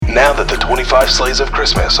Now that the 25 Sleighs of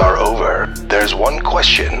Christmas are over, there's one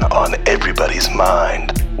question on everybody's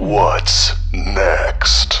mind. What's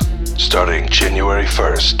next? Starting January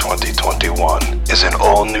 1st, 2021, is an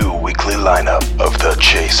all-new weekly lineup of The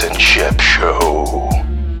Chase and Shep Show.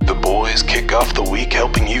 The boys kick off the week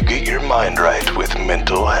helping you get your mind right with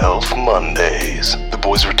Mental Health Mondays. The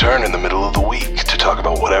boys return in the middle of the week to talk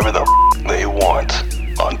about whatever the they want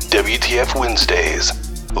on WTF Wednesdays,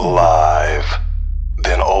 live.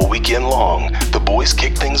 Then all weekend long, the boys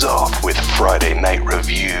kick things off with Friday Night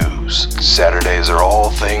Reviews. Saturdays are all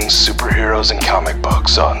things superheroes and comic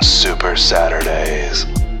books on Super Saturdays.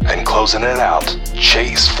 And closing it out,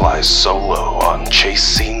 Chase flies solo on Chase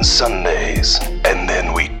Scene Sundays. And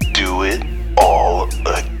then we do it all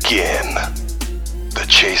again. The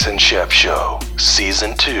Chase and Shep Show,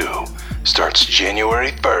 Season 2, starts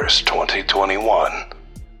January 1st, 2021.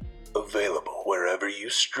 Available wherever you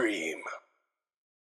stream.